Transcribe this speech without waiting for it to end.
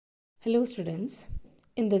Hello students,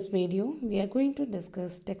 in this video we are going to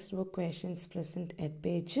discuss textbook questions present at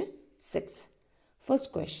page 6.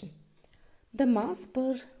 First question, the mass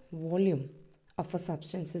per volume of a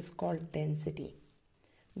substance is called density.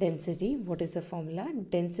 Density, what is the formula?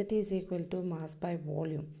 Density is equal to mass by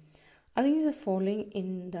volume. Arrange the following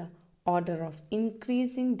in the order of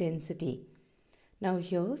increasing density. Now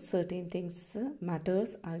here certain things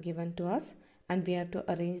matters are given to us and we have to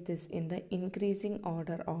arrange this in the increasing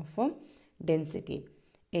order of density.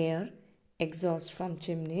 Air, exhaust from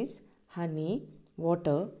chimneys, honey,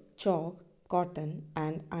 water, chalk, cotton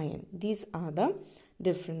and iron. These are the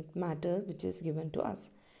different matter which is given to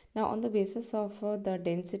us. Now on the basis of the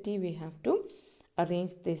density we have to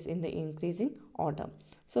arrange this in the increasing order.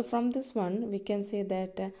 So from this one we can say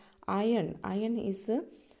that iron is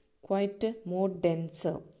quite more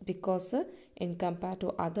denser because in compared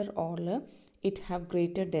to other ore it have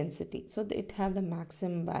greater density, so it have the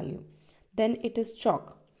maximum value. Then it is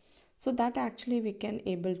chalk, so that actually we can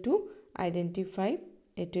able to identify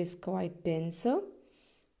it is quite denser,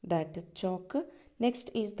 that chalk.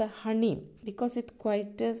 Next is the honey, because it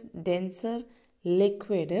quite is denser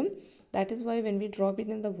liquid, that is why when we drop it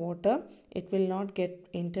in the water it will not get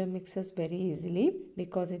intermixes very easily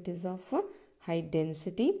because it is of high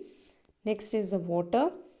density. Next is the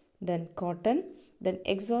water, then cotton, then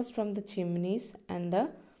exhaust from the chimneys, and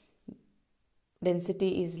the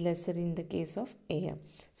density is lesser in the case of air.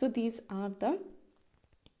 So these are the,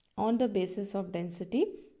 on the basis of density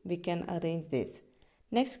we can arrange this.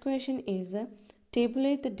 Next question is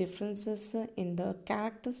tabulate the differences in the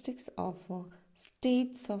characteristics of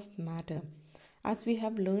states of matter. As we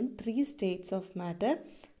have learned 3 states of matter,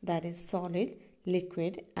 that is solid,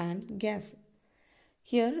 liquid and gas.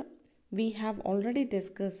 Here we have already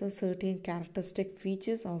discussed certain characteristic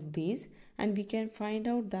features of these and we can find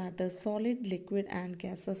out that solid, liquid and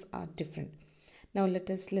gases are different. Now let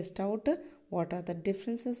us list out what are the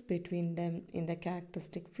differences between them in the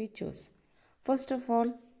characteristic features. First of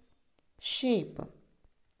all, shape.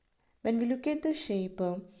 When we look at the shape,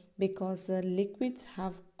 because liquids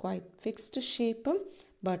have quite fixed shape,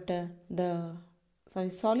 but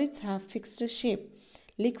solids have fixed shape.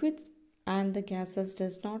 Liquids and the gases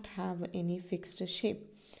does not have any fixed shape,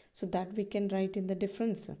 so that we can write in the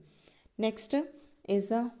difference. Next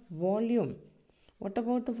is a volume. What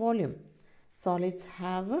about the volume? Solids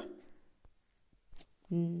have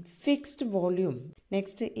fixed volume.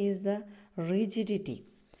 Next is the rigidity.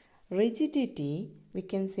 Rigidity, we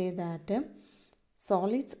can say that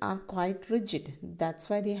solids are quite rigid, that's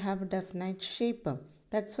why they have a definite shape,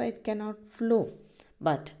 that's why it cannot flow,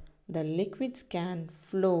 but the liquids can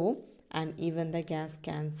flow and even the gas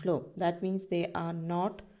can flow. That means they are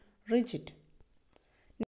not rigid.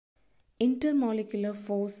 Intermolecular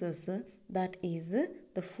forces, that is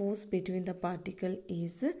the force between the particle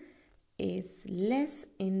is less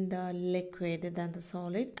in the liquid than the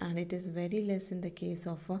solid and it is very less in the case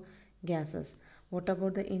of gases. What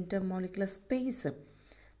about the intermolecular space?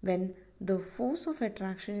 When the force of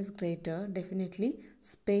attraction is greater, definitely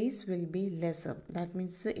space will be lesser. That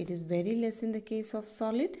means it is very less in the case of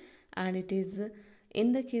solid and it is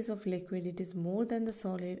in the case of liquid it is more than the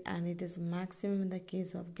solid and it is maximum in the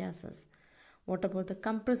case of gases. What about the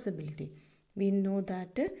compressibility? We know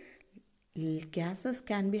that gases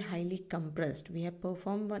can be highly compressed. We have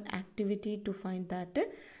performed one activity to find that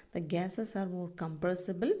the gases are more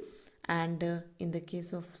compressible and in the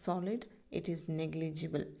case of solid it is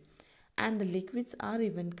negligible, and the liquids are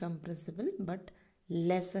even compressible but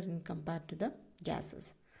lesser in compared to the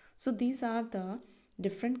gases. So these are the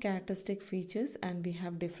different characteristic features and we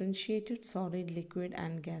have differentiated solid, liquid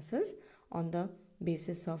and gases on the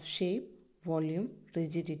basis of shape, volume,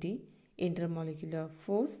 rigidity, intermolecular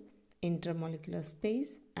force, intermolecular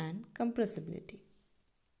space and compressibility.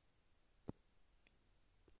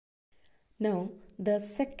 Now the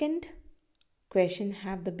second question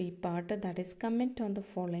have the B part, that is comment on the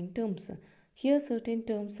following terms. Here certain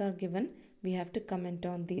terms are given, we have to comment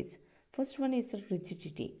on these. First one is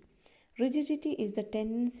rigidity. Rigidity is the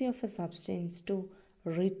tendency of a substance to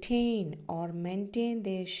retain or maintain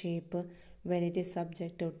their shape when it is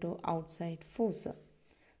subjected to outside force.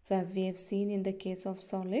 So as we have seen in the case of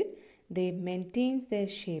solid, they maintains their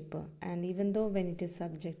shape and even though when it is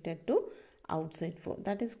subjected to outside force,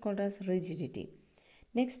 that is called as rigidity.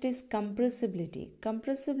 Next is compressibility.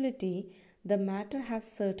 Compressibility, the matter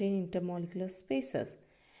has certain intermolecular spaces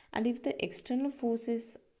and if the external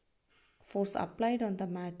force applied on the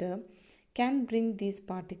matter can bring these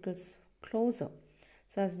particles closer.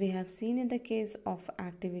 So as we have seen in the case of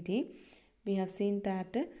activity, we have seen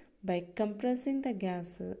that by compressing the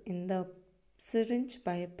gas in the syringe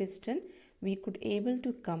by a piston, we could able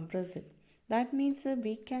to compress it. That means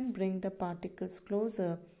we can bring the particles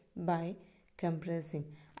closer by compressing,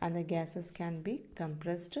 and the gases can be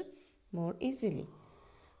compressed more easily.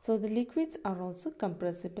 So the liquids are also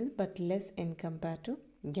compressible but less in compared to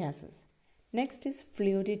gases. Next is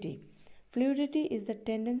fluidity. Fluidity is the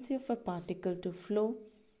tendency of a particle to flow,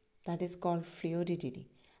 that is called fluidity.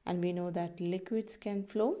 And we know that liquids can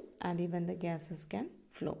flow and even the gases can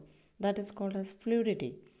flow. That is called as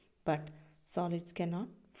fluidity, but solids cannot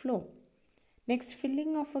flow. Next,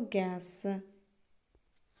 filling of a gas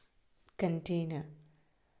container.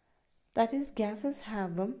 That is, gases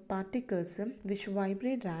have particles which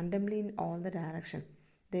vibrate randomly in all the direction.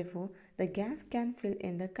 Therefore, the gas can fill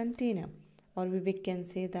in the container, or we can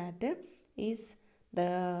say that is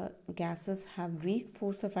the gases have weak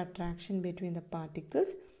force of attraction between the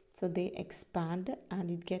particles, so they expand and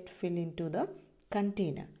it get filled into the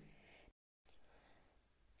container.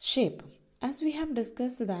 Shape. As we have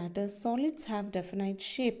discussed that solids have definite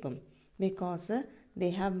shape because they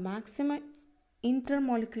have maximum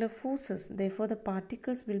intermolecular forces. Therefore, the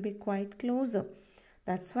particles will be quite closer.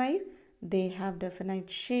 That's why they have definite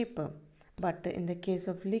shape. But in the case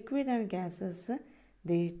of liquid and gases,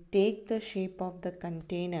 they take the shape of the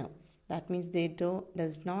container. That means they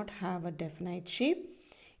does not have a definite shape.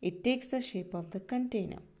 It takes the shape of the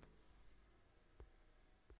container.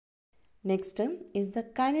 Next is the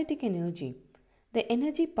kinetic energy. The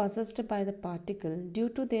energy possessed by the particle due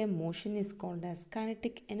to their motion is called as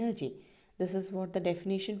kinetic energy. This is what the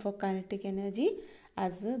definition for kinetic energy,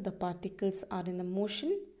 as the particles are in the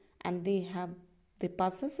motion and they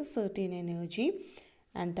possess a certain energy,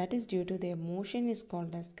 and that is due to their motion is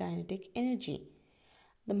called as kinetic energy.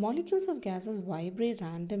 The molecules of gases vibrate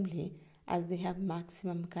randomly as they have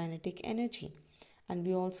maximum kinetic energy. And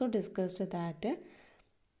we also discussed that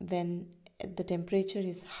when the temperature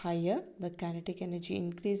is higher, the kinetic energy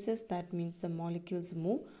increases. That means the molecules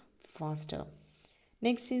move faster.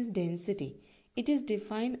 Next is density. It is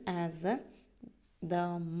defined as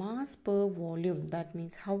the mass per volume. That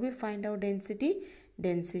means how we find out density?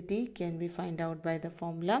 Density can be found out by the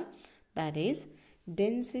formula, that is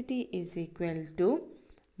density is equal to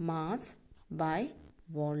mass by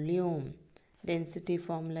volume. Density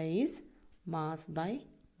formula is mass by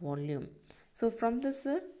volume. So from this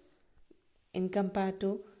in compared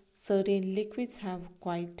to certain liquids have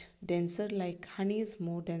quite denser, like honey is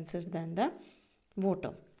more denser than the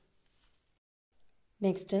water.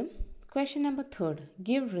 Next, question number 3.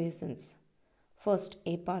 Give reasons. First,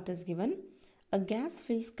 A part is given. A gas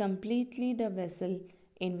fills completely the vessel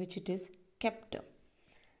in which it is kept.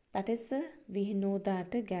 That is, we know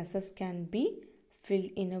that gases can be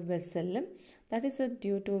filled in a vessel. That is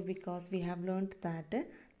due to because we have learned that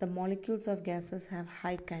the molecules of gases have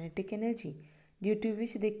high kinetic energy, due to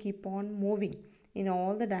which they keep on moving in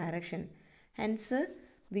all the direction. Hence,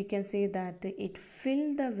 we can say that it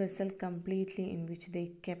filled the vessel completely in which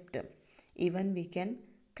they kept. Even we can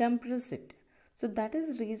compress it. So that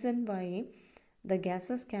is reason why the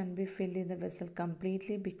gases can be filled in the vessel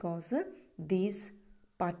completely, because these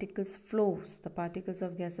particles flows. The particles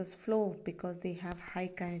of gases flow because they have high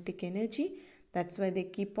kinetic energy. That's why they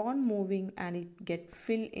keep on moving and it get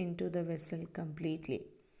filled into the vessel completely.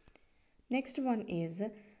 Next one is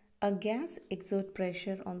a gas exert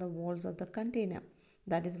pressure on the walls of the container.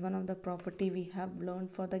 That is one of the property we have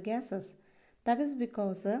learned for the gases. That is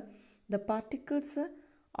because the particles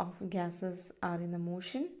of gases are in the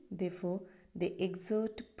motion. Therefore, they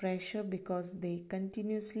exert pressure because they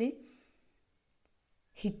continuously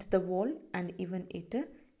hit the wall and even it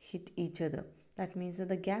hit each other. That means that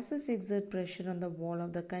the gases exert pressure on the wall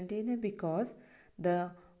of the container because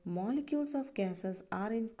the molecules of gases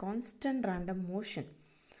are in constant random motion.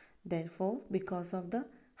 Therefore, because of the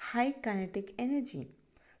high kinetic energy.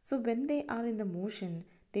 So when they are in the motion,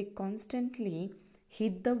 they constantly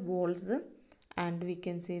hit the walls, and we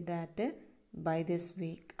can say that by this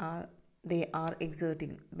they are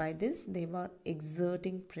exerting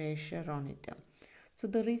pressure on it. So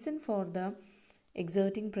the reason for the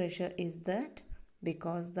exerting pressure is that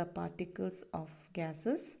because the particles of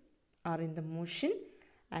gases are in the motion,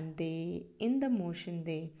 and they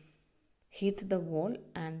hit the wall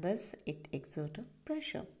and thus it exerts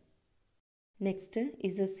pressure. Next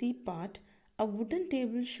is the C part. A wooden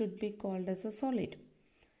table should be called as a solid.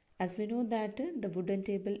 As we know that the wooden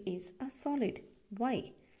table is a solid.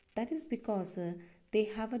 Why? That is because they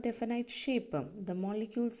have a definite shape. The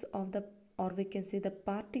molecules of the, or we can say the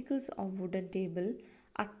particles of wooden table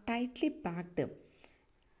are tightly packed.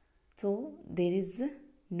 So there is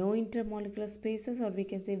no intermolecular spaces, or we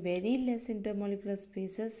can say very less intermolecular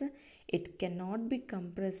spaces it cannot be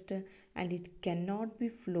compressed, and it cannot be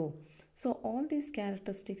flow. So all these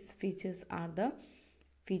characteristics features are the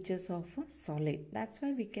features of a solid. That's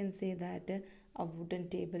why we can say that a wooden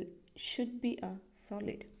table should be a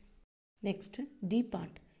solid. Next, D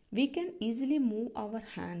part. We can easily move our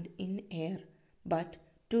hand in air, but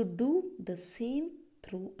to do the same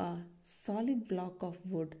through a solid block of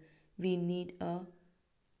wood, we need a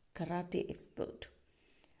karate expert.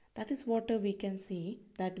 That is what we can see,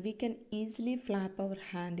 that we can easily flap our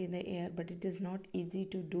hand in the air, but it is not easy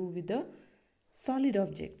to do with the solid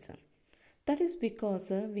objects. That is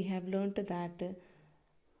because we have learnt that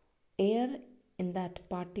air in that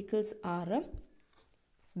particles are a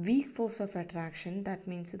weak force of attraction. That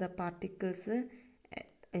means the particles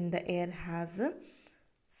in the air has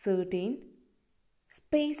certain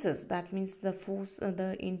spaces. That means the force,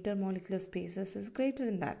 the intermolecular spaces is greater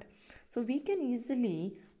in that. So we can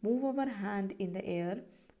easily move our hand in the air,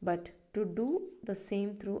 but to do the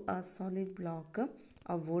same through a solid block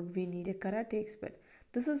of wood, we need a karate expert.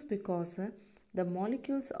 This is because the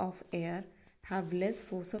molecules of air have less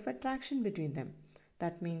force of attraction between them.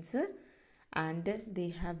 That means and they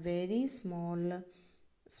have very small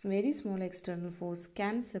external force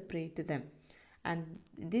can separate them, and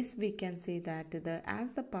this we can say that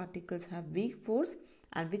as the particles have weak force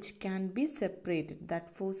and which can be separated,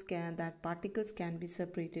 that particles can be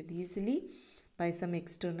separated easily by some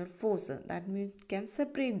external force, that means can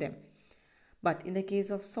separate them. But in the case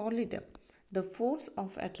of solid, the force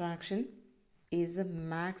of attraction is a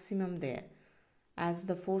maximum there. As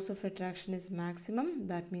the force of attraction is maximum,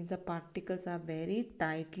 that means the particles are very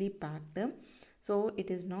tightly packed, so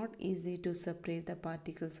it is not easy to separate the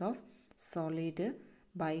particles of solid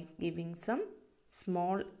by giving some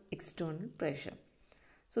small external pressure.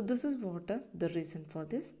 So this is what the reason for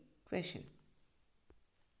this question.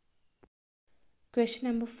 Question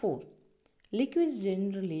number 4. Liquids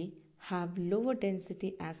generally have lower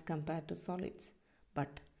density as compared to solids,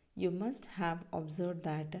 but you must have observed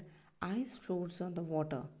that ice floats on the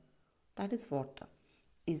water. That is what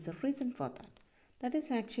is the reason for that. That is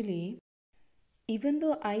actually, even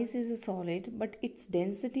though ice is a solid, but its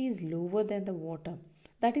density is lower than the water.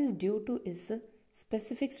 That is due to its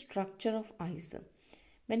specific structure of ice.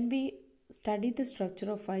 When we study the structure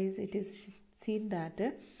of ice, it is seen that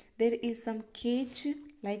there is some cage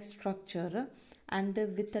like structure and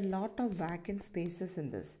with a lot of vacant spaces in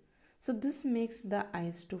this. So this makes the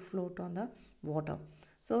ice to float on the water.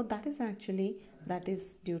 So that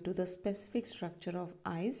is due to the specific structure of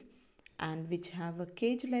ice, and which have a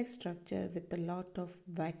cage like structure with a lot of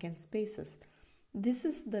vacant spaces. This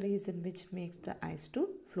is the reason which makes the ice to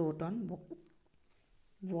float on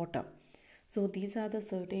water. So these are the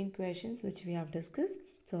certain questions which we have discussed.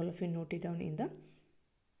 So all of you note it down in the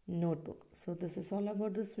notebook. So this is all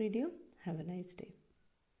about this video. Have a nice day.